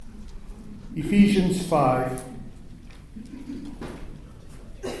Ephesians 5.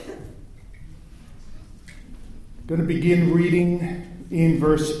 Going to begin reading in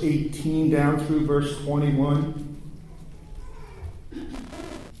verse 18 down through verse 21.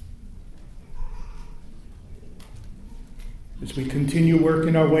 As we continue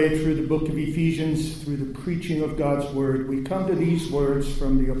working our way through the book of Ephesians, through the preaching of God's word, we come to these words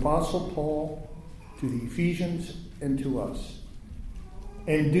from the Apostle Paul to the Ephesians and to us.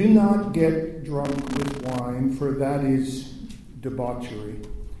 And do not get drunk with wine, for that is debauchery,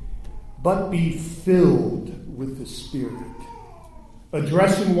 but be filled with the Spirit,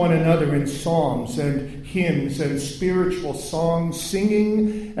 addressing one another in psalms and hymns and spiritual songs,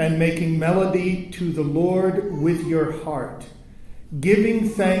 singing and making melody to the Lord with your heart, giving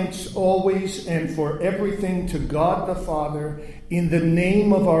thanks always and for everything to God the Father in the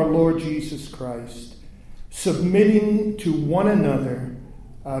name of our Lord Jesus Christ, submitting to one another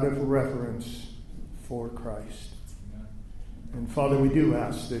out of reverence for Christ. And Father, we do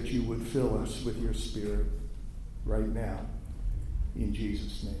ask that you would fill us with your Spirit right now. In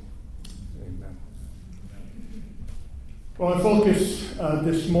Jesus' name, amen. Well, our focus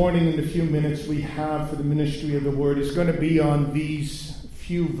this morning in the few minutes we have for the ministry of the Word is going to be on these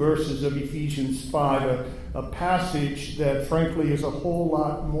few verses of Ephesians 5, a passage that frankly is a whole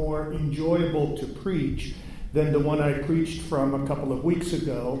lot more enjoyable to preach than the one I preached from a couple of weeks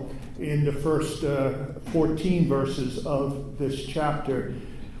ago in the first 14 verses of this chapter.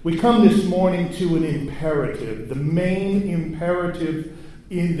 We come this morning to an imperative. The main imperative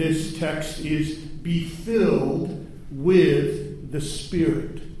in this text is be filled with the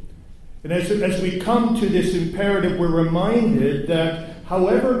Spirit. And as we come to this imperative, we're reminded that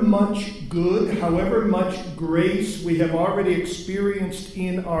however much good, however much grace we have already experienced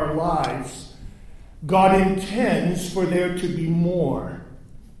in our lives, God intends for there to be more.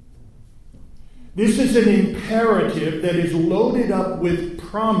 This is an imperative that is loaded up with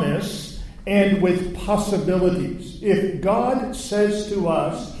promise and with possibilities. If God says to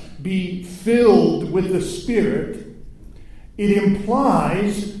us, be filled with the Spirit, it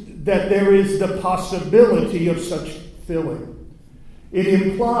implies that there is the possibility of such filling. It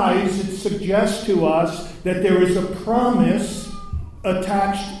implies, it suggests to us that there is a promise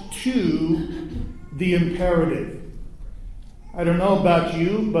attached to the imperative. I don't know about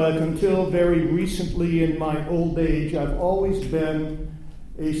you, but until very recently in my old age, I've always been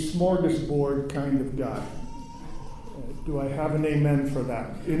a smorgasbord kind of guy. Do I have an amen for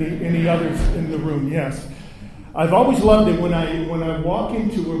that? Any others in the room? Yes. I've always loved it when I walk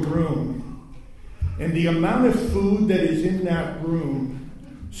into a room and the amount of food that is in that room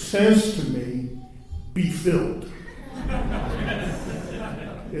says to me, be filled.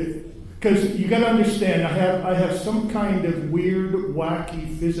 Because you got to understand, I have some kind of weird,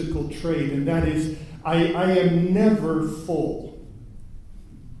 wacky physical trait, and that is I am never full.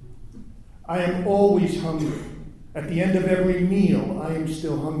 I am always hungry. At the end of every meal, I am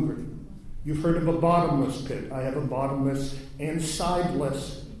still hungry. You've heard of a bottomless pit. I have a bottomless and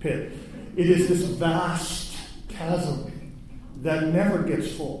sideless pit. It is this vast chasm that never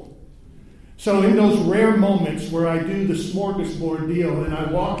gets full. So in those rare moments where I do the smorgasbord deal and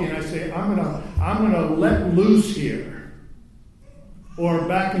I walk in, I say, I'm gonna let loose here. Or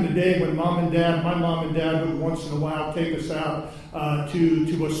back in the day when my mom and dad would once in a while take us out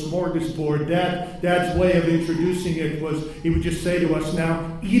to a smorgasbord. Dad's way of introducing it was he would just say to us,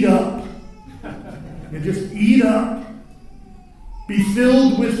 now eat up. And just eat up. Be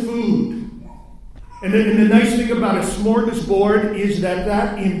filled with food. And the nice thing about a smorgasbord is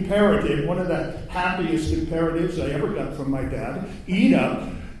that imperative, one of the happiest imperatives I ever got from my dad, eat up,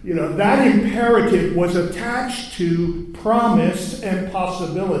 that imperative was attached to promise and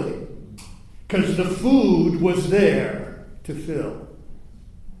possibility. Because the food was there to fill.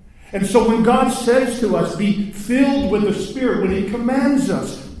 And so when God says to us, be filled with the Spirit, when he commands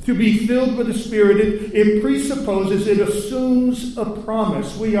us to be filled with the Spirit, it presupposes, it assumes a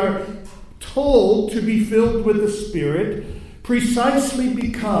promise. We are told to be filled with the Spirit precisely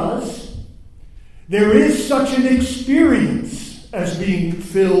because there is such an experience as being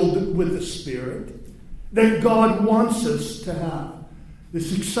filled with the Spirit that God wants us to have.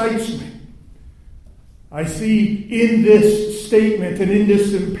 This excites me. I see in this statement and in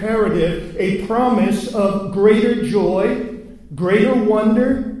this imperative a promise of greater joy, greater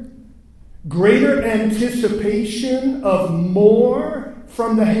wonder, greater anticipation of more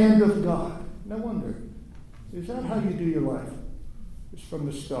from the hand of God. No wonder. Is that how you do your life? It's from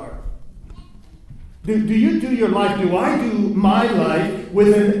the start. Do you do your life, do I do my life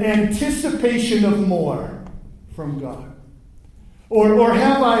with an anticipation of more from God? Or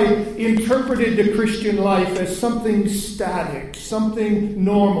have I interpreted the Christian life as something static, something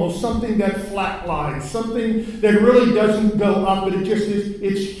normal, something that flatlines, something that really doesn't go up, but it just is,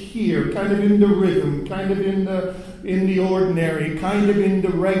 it's here, kind of in the rhythm, kind of in the ordinary, kind of in the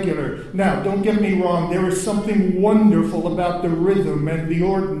regular. Now, don't get me wrong, there is something wonderful about the rhythm and the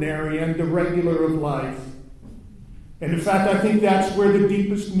ordinary and the regular of life. And in fact, I think that's where the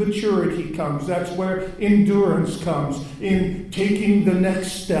deepest maturity comes. That's where endurance comes, in taking the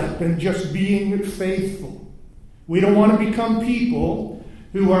next step and just being faithful. We don't want to become people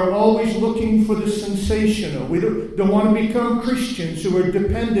who are always looking for the sensational. We don't want to become Christians who are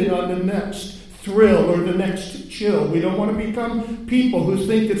dependent on the next thrill or the next chill. We don't want to become people who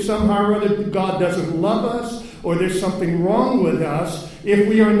think that somehow or other God doesn't love us or there's something wrong with us if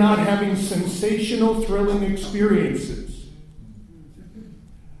we are not having sensational, thrilling experiences.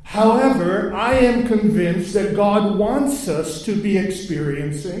 However, I am convinced that God wants us to be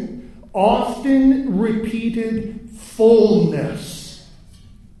experiencing often repeated fullness.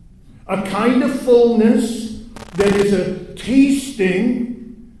 A kind of fullness that is a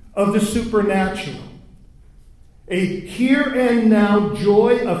tasting of the supernatural. A here and now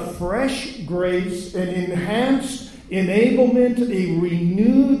joy of fresh grace, an enhanced enablement, a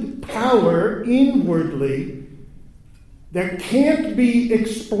renewed power inwardly that can't be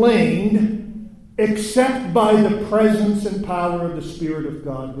explained except by the presence and power of the Spirit of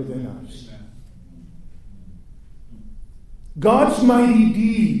God within us. God's mighty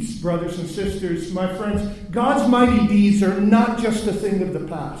deeds, brothers and sisters, my friends, God's mighty deeds are not just a thing of the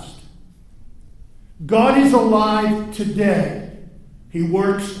past. God is alive today. He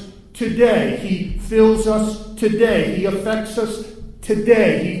works today. He fills us today. He affects us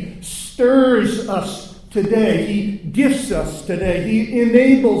today. He stirs us today. He gifts us today. He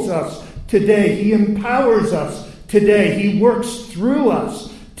enables us today. He empowers us today. He works through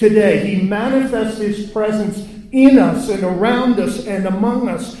us today. He manifests His presence in us and around us and among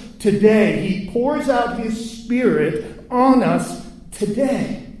us today. He pours out His Spirit on us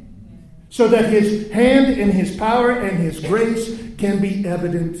today, so that His hand and His power and His grace can be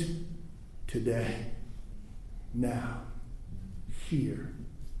evident today, now, here,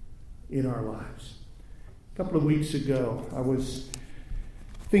 in our lives. A couple of weeks ago, I was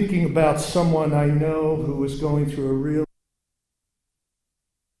thinking about someone I know who was going through a really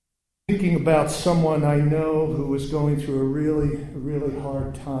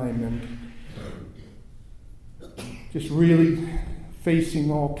hard time and just really facing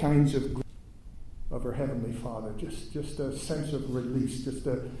all kinds of her Heavenly Father, just a sense of release, just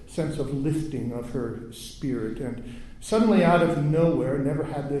a sense of lifting of her spirit. And suddenly out of nowhere, never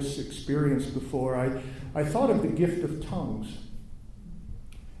had this experience before, I thought of the gift of tongues.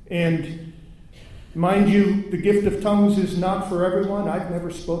 And mind you, the gift of tongues is not for everyone. I've never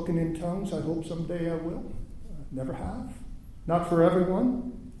spoken in tongues. I hope someday I will. Never have. Not for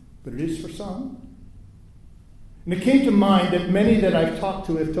everyone, but it is for some. And it came to mind that many that I've talked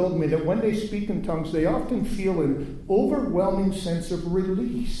to have told me that when they speak in tongues, they often feel an overwhelming sense of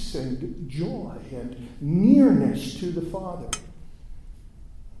release and joy and nearness to the Father.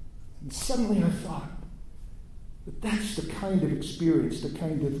 And suddenly I thought that that's the kind of experience, the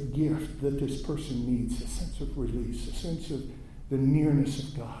kind of gift that this person needs, a sense of release, a sense of the nearness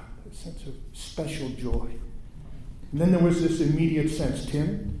of God, a sense of special joy. And then there was this immediate sense,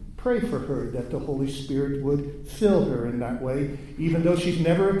 Tim, pray for her that the Holy Spirit would fill her in that way, even though she's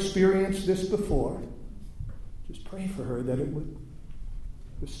never experienced this before. Just pray for her that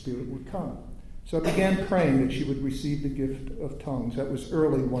the Spirit would come. So I began praying that she would receive the gift of tongues. That was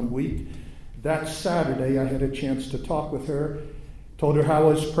early one week. That Saturday, I had a chance to talk with her, told her how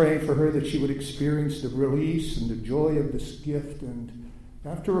I was praying for her that she would experience the release and the joy of this gift. And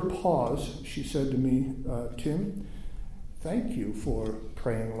after a pause, she said to me, Tim, thank you for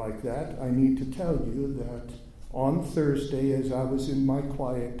praying like that. I need to tell you that on Thursday, as I was in my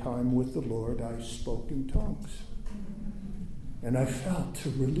quiet time with the Lord, I spoke in tongues. And I felt a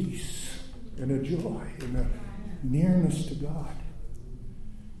release and a joy and a nearness to God.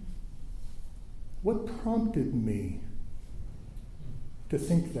 What prompted me to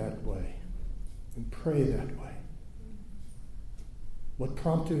think that way and pray that way? What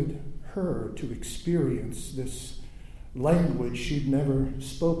prompted her to experience this language she'd never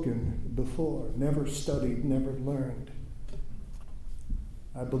spoken before, never studied, never learned?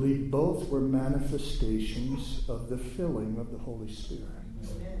 I believe both were manifestations of the filling of the Holy Spirit.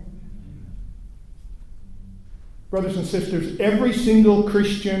 Brothers and sisters, every single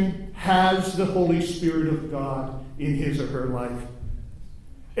Christian has the Holy Spirit of God in his or her life.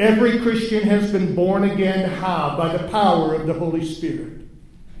 Every Christian has been born again. How? By the power of the Holy Spirit.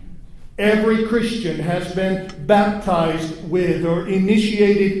 Every Christian has been baptized with or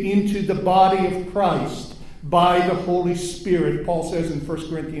initiated into the body of Christ by the Holy Spirit. Paul says in 1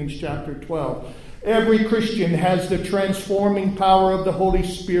 Corinthians chapter 12. Every Christian has the transforming power of the Holy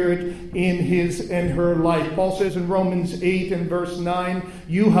Spirit in his and her life. Paul says in Romans 8 and verse 9,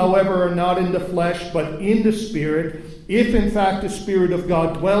 you, however, are not in the flesh, but in the Spirit, if in fact the Spirit of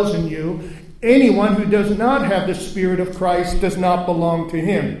God dwells in you. Anyone who does not have the Spirit of Christ does not belong to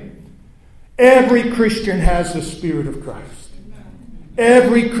him. Every Christian has the Spirit of Christ.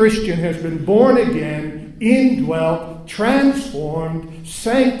 Every Christian has been born again, indwelt, transformed,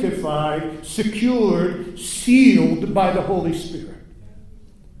 sanctified, secured, sealed by the Holy Spirit.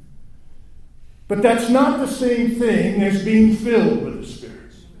 But that's not the same thing as being filled with the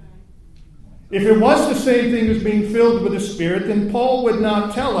Spirit. If it was the same thing as being filled with the Spirit, then Paul would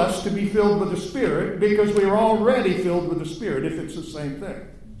not tell us to be filled with the Spirit, because we are already filled with the Spirit if it's the same thing.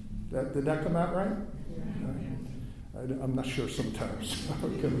 Did that come out right? Yeah. I'm not sure sometimes how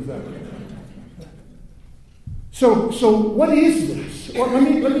it comes out. So what is this? Well,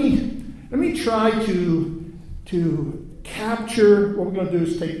 let me try to capture. What we're going to do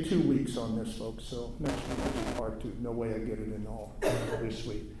is take 2 weeks on this, folks. So next week is part 2. No way I get it in all this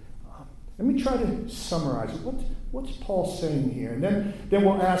week. Let me try to summarize it. What's Paul saying here? And then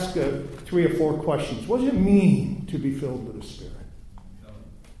we'll ask 3 or 4 questions. What does it mean to be filled with the Spirit?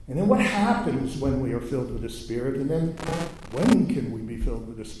 And then what happens when we are filled with the Spirit? And then when can we be filled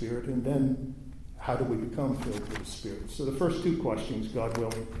with the Spirit? And then how do we become filled with the Spirit? So the first 2 questions, God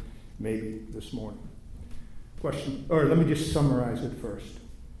willing, maybe this morning. Let me just summarize it first.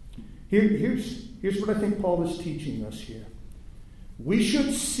 Here's what I think Paul is teaching us here. We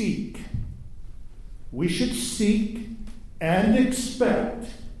should seek and expect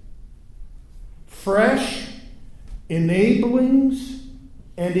fresh enablings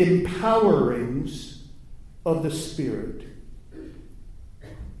and empowerings of the Spirit.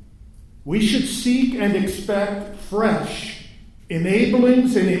 We should seek and expect fresh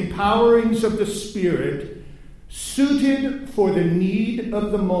enablings and empowerings of the Spirit suited for the need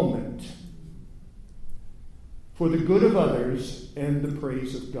of the moment, for the good of others and the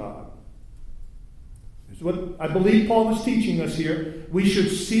praise of God. This is what I believe Paul is teaching us here. We should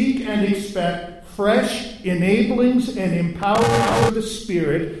seek and expect fresh enablings and empowerings of the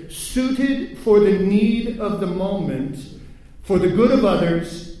Spirit suited for the need of the moment, for the good of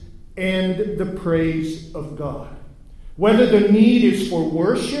others and the praise of God. Whether the need is for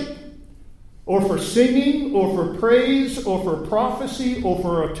worship, or for singing, or for praise, or for prophecy, or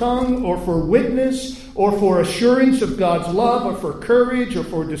for a tongue, or for witness, or for assurance of God's love, or for courage, or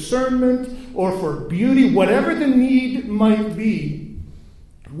for discernment, or for beauty, whatever the need might be,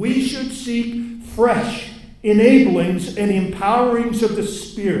 we should seek fresh enablings and empowerings of the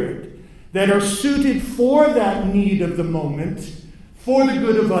Spirit that are suited for that need of the moment, for the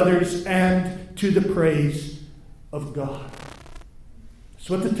good of others, and to the praise of God. That's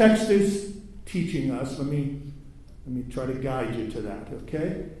what the text is teaching us. Let me try to guide you to that,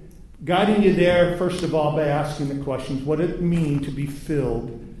 okay? Guiding you there, first of all, by asking the questions, what does it mean to be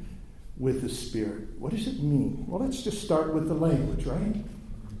filled with the Spirit? What does it mean? Well, let's just start with the language, right?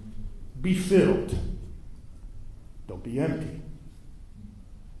 Be filled. Don't be empty.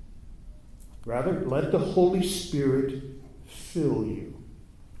 Rather, let the Holy Spirit fill you.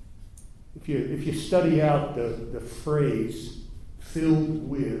 If you study out the phrase "filled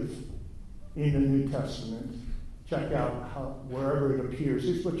with" in the New Testament, check out wherever it appears.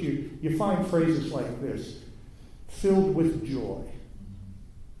 Here's what you find phrases like this: filled with joy,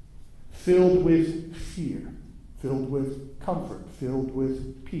 filled with fear, filled with comfort, filled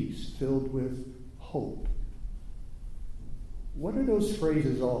with peace, filled with hope. What are those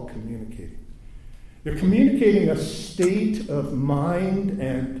phrases all communicating? They're communicating a state of mind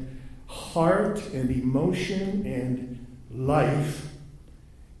and heart and emotion and life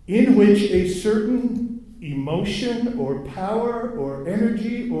in which a certain emotion or power or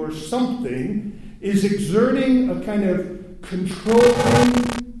energy or something is exerting a kind of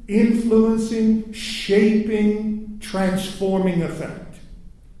controlling, influencing, shaping, transforming effect.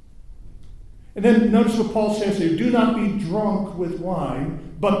 And then notice what Paul says here: do not be drunk with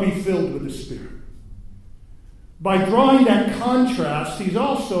wine, but be filled with the Spirit. By drawing that contrast, he's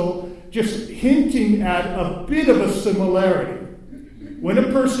also just hinting at a bit of a similarity. When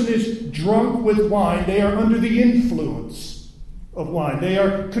a person is drunk with wine, they are under the influence of wine. They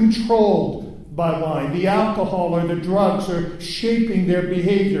are controlled by wine. The alcohol or the drugs are shaping their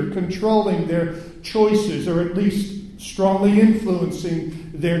behavior, controlling their choices, or at least strongly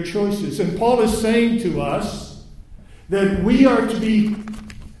influencing their choices. And Paul is saying to us that we are to be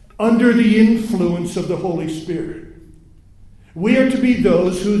under the influence of the Holy Spirit. We are to be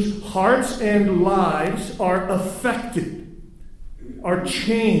those whose hearts and lives are affected, are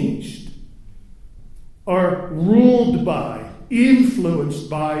changed, are ruled by, influenced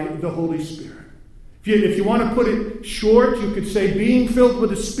by the Holy Spirit. If you want to put it short, you could say being filled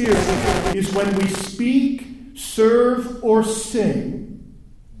with the Spirit is when we speak, serve, or sing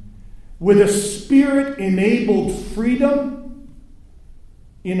with a Spirit-enabled freedom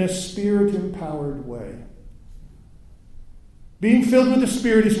in a Spirit-empowered way. Being filled with the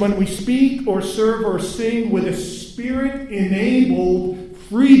Spirit is when we speak or serve or sing with a Spirit-enabled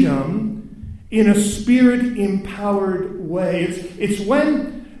freedom in a Spirit-empowered way. It's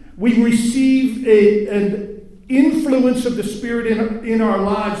when we receive an influence of the Spirit in our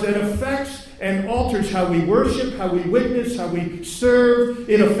lives that affects and alters how we worship, how we witness, how we serve.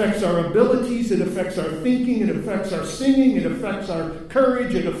 It affects our abilities, it affects our thinking, it affects our singing, it affects our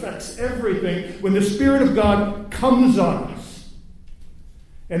courage, it affects everything when the Spirit of God comes on us.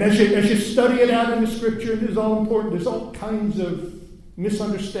 And as you study it out in the Scripture, it is all important. There's all kinds of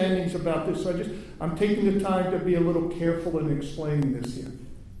misunderstandings about this. So I'm taking the time to be a little careful in explaining this here.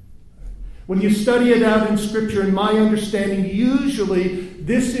 When you study it out in Scripture, in my understanding, usually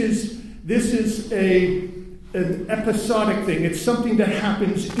this is an episodic thing. It's something that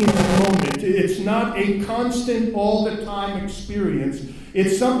happens in the moment. It's not a constant, all-the-time experience.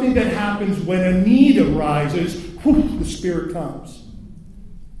 It's something that happens when a need arises. The Spirit comes.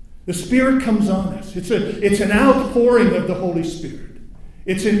 The Spirit comes on us. It's an outpouring of the Holy Spirit.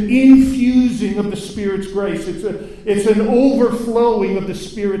 It's an infusing of the Spirit's grace. It's an overflowing of the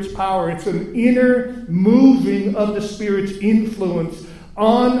Spirit's power. It's an inner moving of the Spirit's influence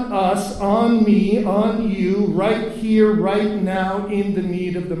on us, on me, on you, right here, right now, in the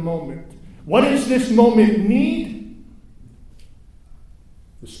need of the moment. What does this moment need?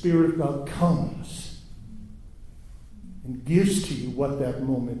 The Spirit of God comes and gives to you what that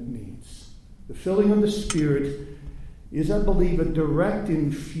moment needs. The filling of the Spirit is, I believe, a direct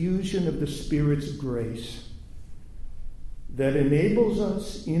infusion of the Spirit's grace that enables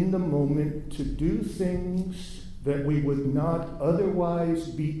us in the moment to do things that we would not otherwise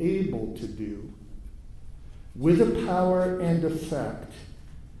be able to do with a power and effect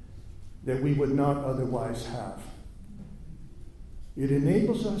that we would not otherwise have. It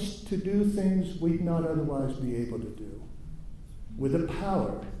enables us to do things we'd not otherwise be able to do with a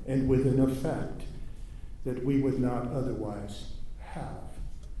power and with an effect that we would not otherwise have.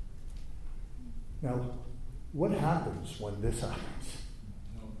 Now, what happens when this happens?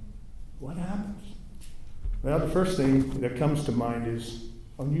 What happens? Well, the first thing that comes to mind is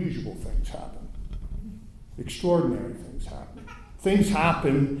unusual things happen. Extraordinary things happen. Things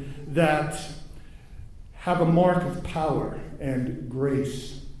happen that have a mark of power and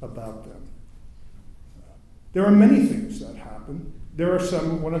grace about them. There are many things that happen. There are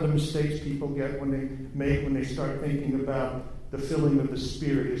one of the mistakes people get when they start thinking about the filling of the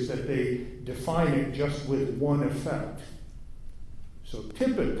Spirit is that they define it just with one effect. So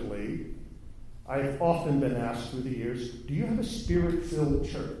typically, I've often been asked through the years, do you have a Spirit-filled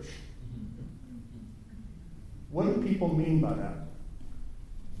church? What do people mean by that?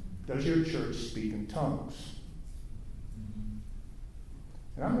 Does your church speak in tongues?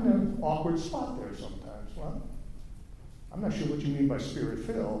 And I'm in an awkward spot there sometimes. Well, I'm not sure what you mean by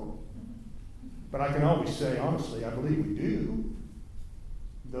Spirit-filled, but I can always say, honestly, I believe we do,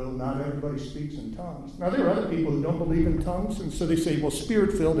 though not everybody speaks in tongues. Now, there are other people who don't believe in tongues, and so they say, well,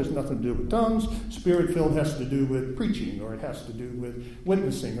 Spirit-filled has nothing to do with tongues. Spirit-filled has to do with preaching, or it has to do with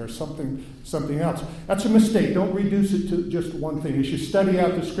witnessing, or something else. That's a mistake. Don't reduce it to just one thing. As you study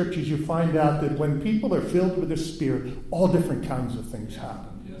out the Scriptures, you find out that when people are filled with the Spirit, all different kinds of things happen,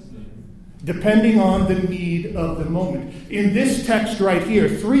 depending on the need of the moment. In this text right here,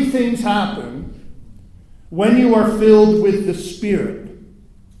 3 things happen when you are filled with the Spirit.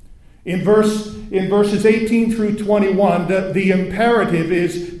 In verses 18 through 21, the imperative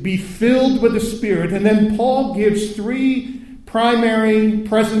is be filled with the Spirit. And then Paul gives 3 primary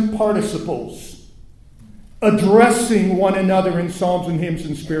present participles addressing one another in psalms and hymns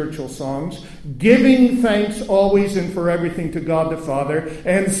and spiritual songs, giving thanks always and for everything to God the Father,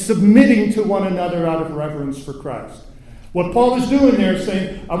 and submitting to one another out of reverence for Christ. What Paul is doing there is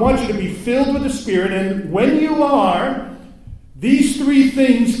saying, I want you to be filled with the Spirit, and when you are, these 3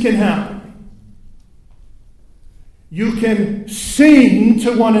 things can happen. You can sing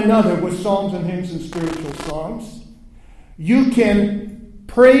to one another with psalms and hymns and spiritual songs. You can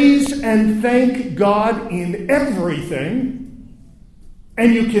praise and thank God in everything.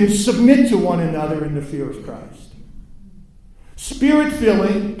 and you can submit to one another in the fear of Christ.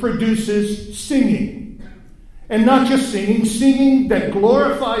 Spirit-filling produces singing. And not just singing, singing that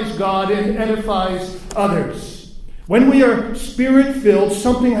glorifies God and edifies others. When we are Spirit-filled,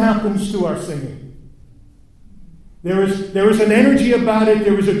 something happens to our singing. There is an energy about it,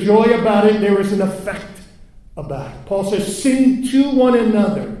 there is a joy about it, there is an effect about it. Paul says, sing to one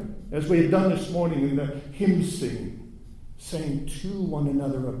another, as we have done this morning in the hymn singing, saying to one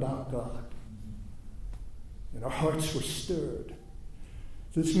another about God. And our hearts were stirred.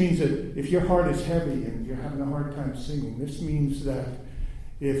 So this means that if your heart is heavy and you're having a hard time singing, this means that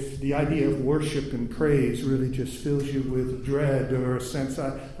if the idea of worship and praise really just fills you with dread or a sense,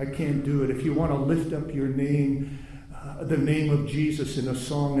 I can't do it. If you want to lift up your name, the name of Jesus in a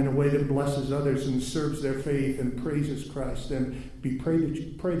song in a way that blesses others and serves their faith and praises Christ, then pray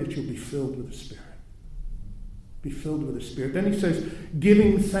that you'll be filled with the Spirit. Be filled with the Spirit. Then he says,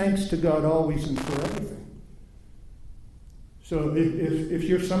 giving thanks to God always and for everything. So if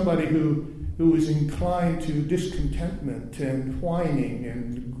you're somebody who is inclined to discontentment and whining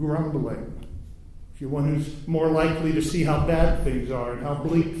and grumbling, if you're one who's more likely to see how bad things are and how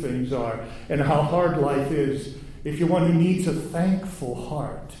bleak things are and how hard life is, if you're one who needs a thankful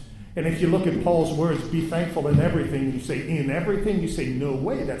heart, and if you look at Paul's words, be thankful in everything, and you say, in everything, you say, no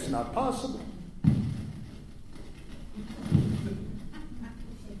way, that's not possible.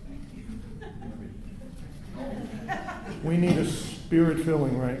 We need a Spirit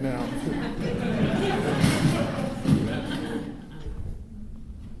filling right now.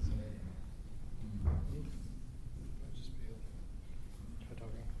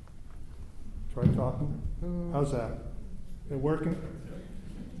 Try talking. How's that? It working?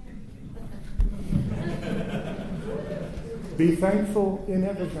 Be thankful in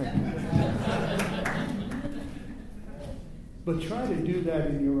everything. But try to do that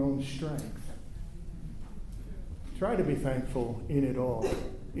in your own strength. Try to be thankful in it all,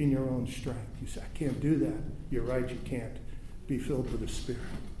 in your own strength. You say, I can't do that. You're right, you can't. Be filled with the Spirit.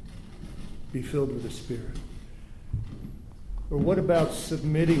 Be filled with the Spirit. Or what about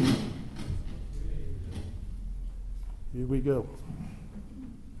submitting? Here we go.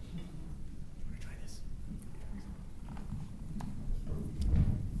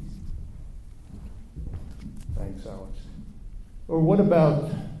 Thanks, Alex. Or what about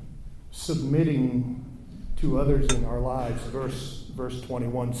submitting to others in our lives? Verse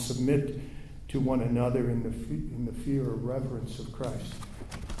 21, submit to one another in the fear or reverence of Christ.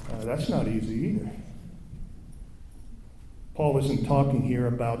 That's not easy either. Paul isn't talking here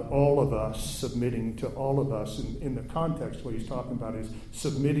about all of us submitting to all of us. In the context, what he's talking about is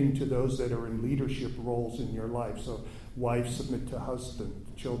submitting to those that are in leadership roles in your life. So wives submit to husband,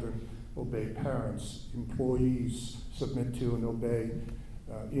 children obey parents, employees submit to and obey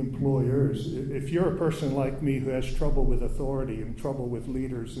employers. If you're a person like me who has trouble with authority and trouble with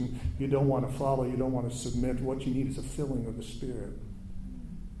leaders and you don't want to follow, you don't want to submit, what you need is a filling of the Spirit.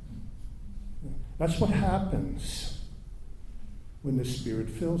 That's what happens when the Spirit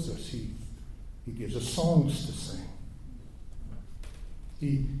fills us. He gives us songs to sing.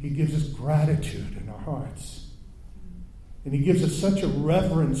 He gives us gratitude in our hearts. And he gives us such a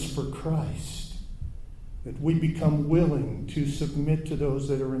reverence for Christ that we become willing to submit to those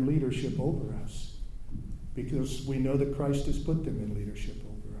that are in leadership over us because we know that Christ has put them in leadership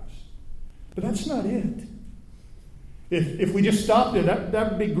over us. But that's not it. If we just stopped there,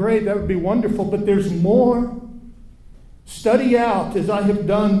 that would be great, that would be wonderful, but there's more. Study out, as I have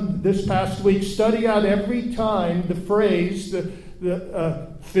done this past week, study out every time the phrase,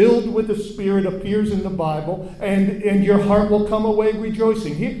 filled with the Spirit appears in the Bible, and your heart will come away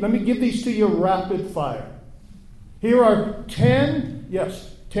rejoicing. Here, let me give these to you rapid fire. Here are 10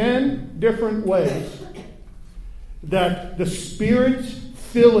 different ways that the Spirit's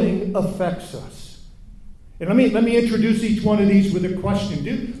filling affects us. And let me introduce each one of these with a question.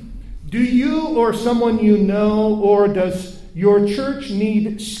 Do you or someone you know, or does your church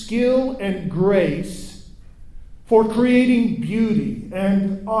need skill and grace for creating beauty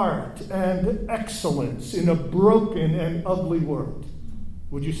and art and excellence in a broken and ugly world?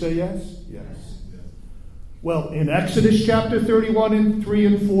 Would you say yes? Yes. Well, in Exodus chapter 31 and 3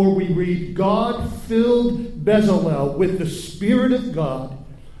 and 4, we read, God filled Bezalel with the Spirit of God,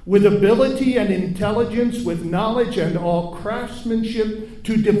 with ability and intelligence, with knowledge and all craftsmanship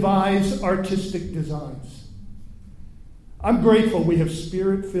to devise artistic designs. I'm grateful we have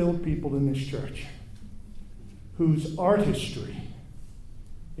Spirit-filled people in this church whose artistry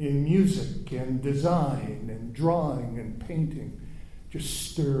in music and design and drawing and painting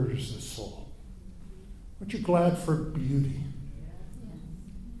just stirs the soul. Aren't you glad for beauty?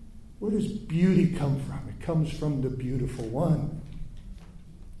 Where does beauty come from? It comes from the beautiful one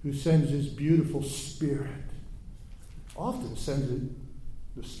who sends his beautiful Spirit. Often sends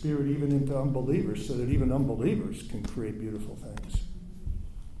the Spirit even into unbelievers so that even unbelievers can create beautiful things.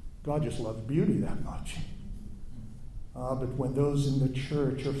 God just loves beauty that much. But when those in the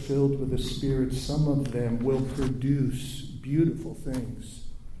church are filled with the Spirit, some of them will produce beautiful things.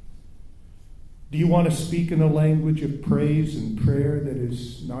 Do you want to speak in a language of praise and prayer that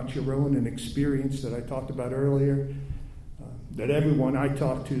is not your own, an experience that I talked about earlier, that everyone I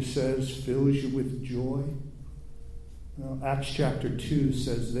talk to says fills you with joy? Well, Acts chapter 2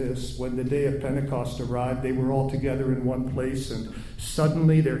 says this: when the day of Pentecost arrived, they were all together in one place, and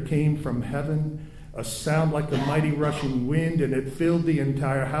suddenly there came from heaven a sound like a mighty rushing wind, and it filled the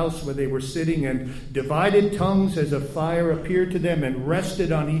entire house where they were sitting, and divided tongues as of fire appeared to them and rested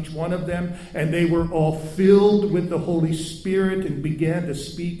on each one of them, and they were all filled with the Holy Spirit and began to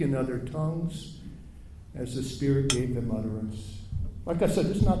speak in other tongues as the Spirit gave them utterance. Like I said,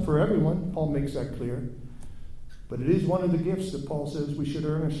 it's not for everyone. Paul makes that clear. But it is one of the gifts that Paul says we should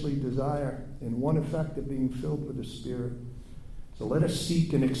earnestly desire, in one effect of being filled with the Spirit. So let us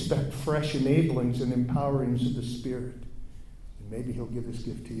seek and expect fresh enablings and empowerings of the Spirit. And maybe he'll give this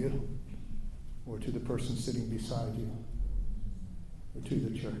gift to you, or to the person sitting beside you, or to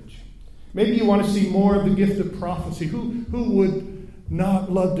the church. Maybe you want to see more of the gift of prophecy. Who would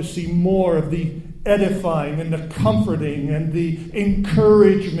not love to see more of the edifying and the comforting and the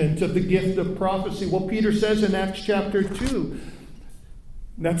encouragement of the gift of prophecy? Well, Peter says in Acts chapter 2,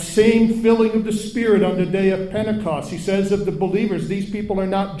 that same filling of the Spirit on the day of Pentecost, he says of the believers, these people are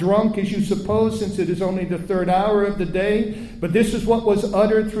not drunk as you suppose, since it is only the third hour of the day, but this is what was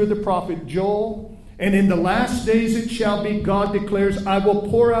uttered through the prophet Joel. And in the last days it shall be, God declares, I will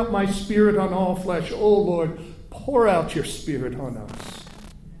pour out my Spirit on all flesh. Oh Lord, pour out your Spirit on us.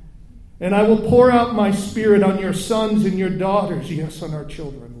 And I will pour out my Spirit on your sons and your daughters, yes, on our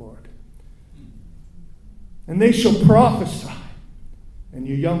children, Lord. And they shall prophesy. And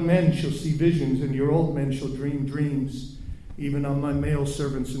your young men shall see visions, and your old men shall dream dreams. Even on my male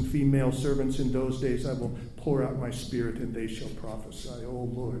servants and female servants in those days I will pour out my Spirit, and they shall prophesy. Oh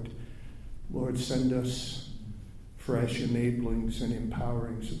Lord, Lord, send us fresh enablings and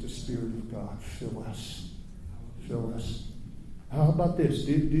empowerings of the Spirit of God. Fill us. Fill us. How about this?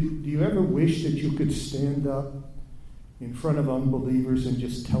 Do you ever wish that you could stand up in front of unbelievers and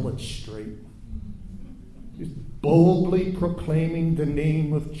just tell it straight? Just boldly proclaiming the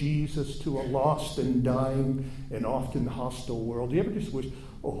name of Jesus to a lost and dying and often hostile world. Do you ever just wish,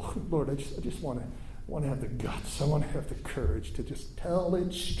 oh Lord, I just want to have the guts. I want to have the courage to just tell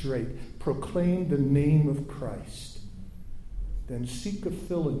it straight. Proclaim the name of Christ. Then seek a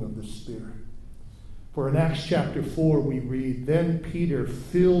filling of the Spirit. For in Acts chapter 4 we read, then Peter,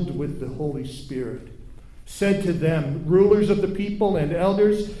 filled with the Holy Spirit, said to them, rulers of the people and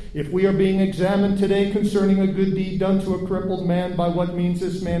elders, if we are being examined today concerning a good deed done to a crippled man, by what means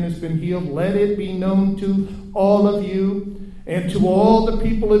this man has been healed, let it be known to all of you and to all the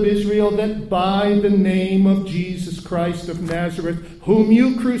people of Israel that by the name of Jesus Christ of Nazareth, whom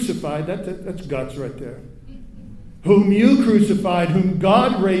you crucified, that's guts right there, whom you crucified, whom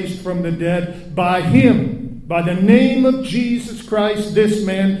God raised from the dead, by him, by the name of Jesus Christ, this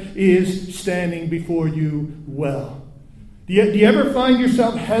man is standing before you well. Do you ever find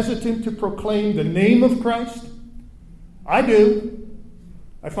yourself hesitant to proclaim the name of Christ? I do.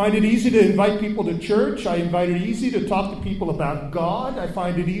 I find it easy to invite people to church. I find it easy to talk to people about God. I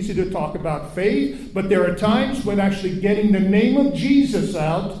find it easy to talk about faith. But there are times when actually getting the name of Jesus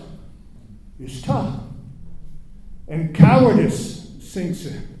out is tough. And cowardice sinks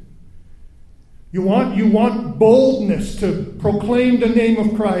in. You want boldness to proclaim the name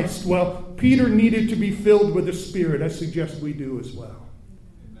of Christ. Well, Peter needed to be filled with the Spirit. I suggest we do as well.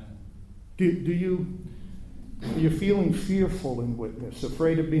 Amen. Are you feeling fearful in witness,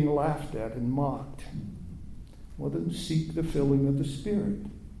 afraid of being laughed at and mocked? Well, then seek the filling of the Spirit.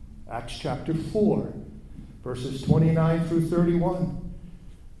 Acts chapter 4, verses 29 through 31.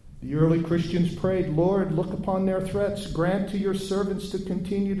 The early Christians prayed, Lord, look upon their threats. Grant to your servants to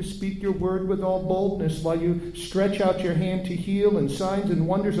continue to speak your word with all boldness while you stretch out your hand to heal, and signs and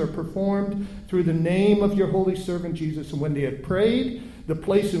wonders are performed through the name of your holy servant Jesus. And when they had prayed, the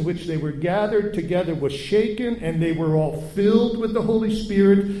place in which they were gathered together was shaken, and they were all filled with the Holy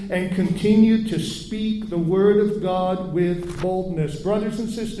Spirit and continued to speak the word of God with boldness. Brothers and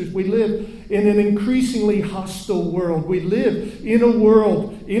sisters, we live in an increasingly hostile world. We live in a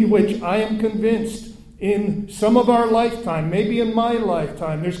world in which I am convinced in some of our lifetime, maybe in my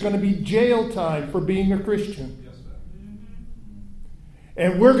lifetime, there's going to be jail time for being a Christian.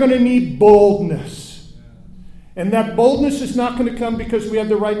 And we're going to need boldness. And that boldness is not going to come because we have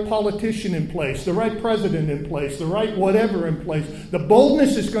the right politician in place, the right president in place, the right whatever in place. The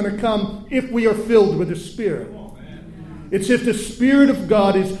boldness is going to come if we are filled with the Spirit. It's if the Spirit of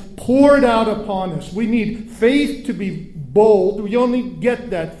God is poured out upon us. We need faith to be bold. We only get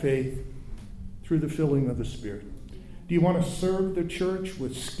that faith through the filling of the Spirit. Do you want to serve the church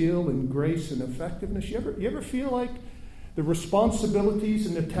with skill and grace and effectiveness? You ever feel like the responsibilities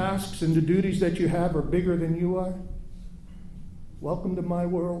and the tasks and the duties that you have are bigger than you are? Welcome to my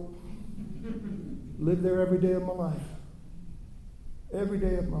world. Live there every day of my life. Every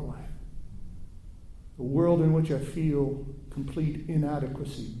day of my life. A world in which I feel complete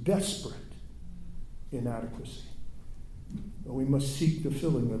inadequacy, desperate inadequacy. But we must seek the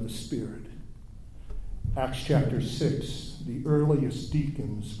filling of the Spirit. Acts chapter 6, the earliest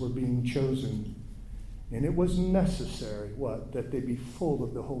deacons were being chosen. And it was necessary, that they be full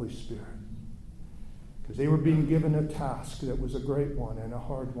of the Holy Spirit. Because they were being given a task that was a great one and a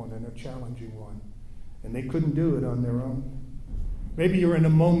hard one and a challenging one. And they couldn't do it on their own. Maybe you're in a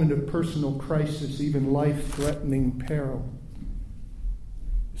moment of personal crisis, even life-threatening peril.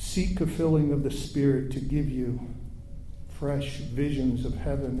 Seek a filling of the Spirit to give you fresh visions of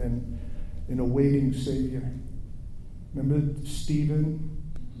heaven and an awaiting Savior. Remember Stephen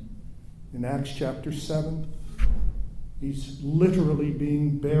in Acts chapter 7? He's literally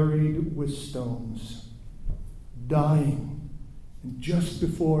being buried with stones, dying. And just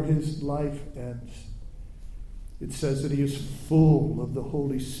before his life ends, it says that he is full of the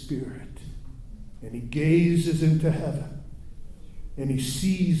Holy Spirit. And he gazes into heaven. And he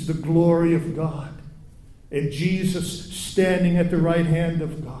sees the glory of God. And Jesus standing at the right hand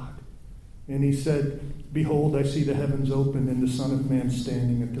of God. And he said, "Behold, I see the heavens open and the Son of Man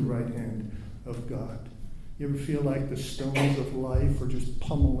standing at the right hand of God." You ever feel like the stones of life are just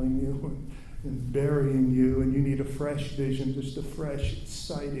pummeling you and burying you, and you need a fresh vision, just a fresh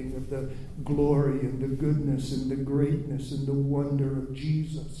sighting of the glory and the goodness and the greatness and the wonder of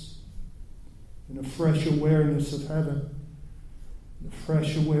Jesus, and a fresh awareness of heaven, a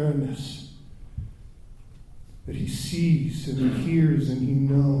fresh awareness that he sees and he hears and he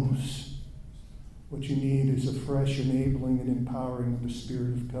knows. What you need is a fresh enabling and empowering of the Spirit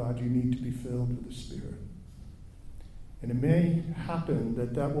of God. You need to be filled with the Spirit. And it may happen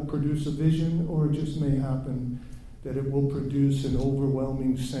that will produce a vision, or it just may happen that it will produce an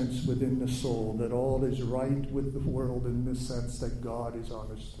overwhelming sense within the soul that all is right with the world in the sense that God is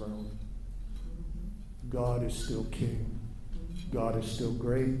on his throne. God is still king. God is still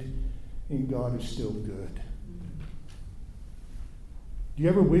great. And God is still good. Do you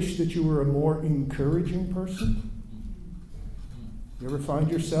ever wish that you were a more encouraging person? You ever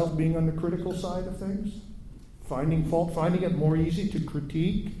find yourself being on the critical side of things? Finding fault, finding it more easy to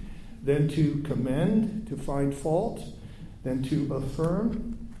critique than to commend, to find fault, than to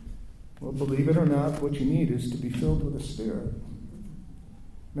affirm? Well, believe it or not, what you need is to be filled with the Spirit.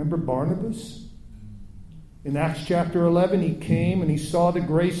 Remember Barnabas? In Acts chapter 11, he came and he saw the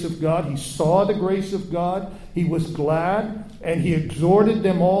grace of God. He saw the grace of God. He was glad, and he exhorted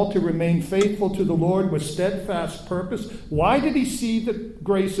them all to remain faithful to the Lord with steadfast purpose. Why did he see the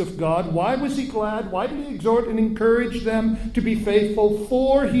grace of God? Why was he glad? Why did he exhort and encourage them to be faithful?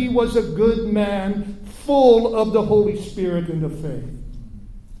 For he was a good man, full of the Holy Spirit and of faith.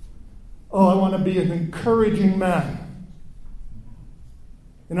 Oh, I want to be an encouraging man.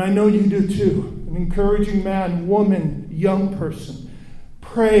 And I know you do too. An encouraging man, woman, young person.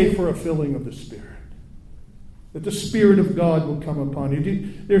 Pray for a filling of the Spirit. That the Spirit of God will come upon you.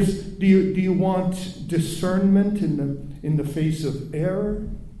 Do you want discernment in the face of error?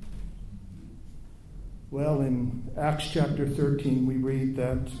 Well, in Acts chapter 13, we read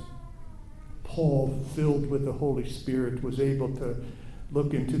that Paul, filled with the Holy Spirit, was able to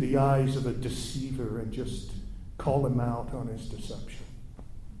look into the eyes of a deceiver and just call him out on his deception.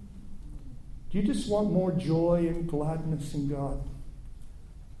 Do you just want more joy and gladness in God?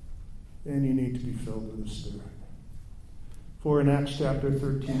 Then you need to be filled with the Spirit. For in Acts chapter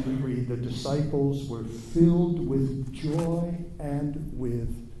 13 we read, the disciples were filled with joy and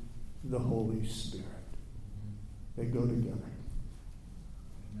with the Holy Spirit. They go together.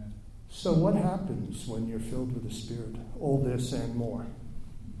 Amen. So what happens when you're filled with the Spirit? All this and more.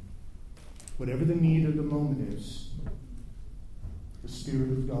 Whatever the need of the moment is, the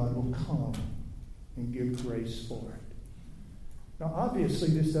Spirit of God will come and give grace for it. Now, obviously,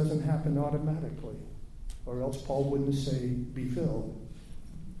 this doesn't happen automatically, or else Paul wouldn't say, be filled.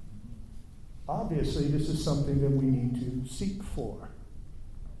 Obviously, this is something that we need to seek for,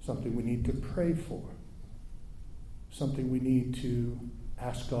 something we need to pray for, something we need to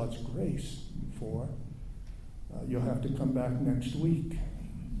ask God's grace for. You'll have to come back next week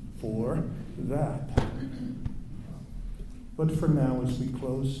for that. But for now, as we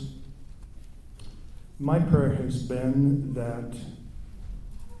close, my prayer has been that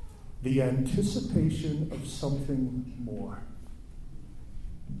the anticipation of something more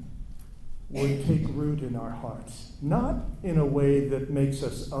would take root in our hearts. Not in a way that makes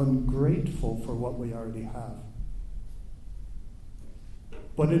us ungrateful for what we already have,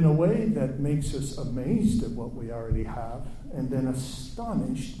 but in a way that makes us amazed at what we already have, and then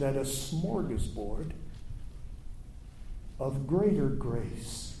astonished that a smorgasbord of greater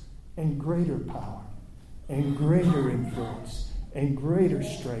grace and greater power and greater influence and greater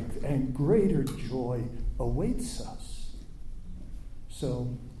strength and greater joy awaits us.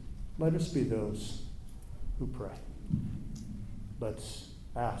 So let us be those who pray. Let's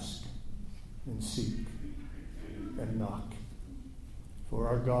ask and seek and knock. For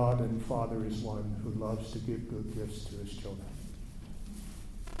our God and Father is one who loves to give good gifts to his children.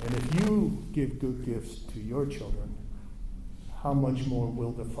 And if you give good gifts to your children, how much more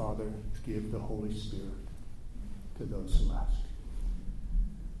will the Father give the Holy Spirit to those who ask?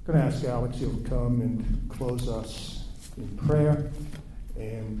 I'm going to ask Alex if he'll come and close us in prayer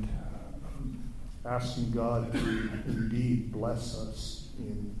and asking God to indeed bless us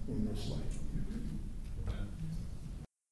in this way.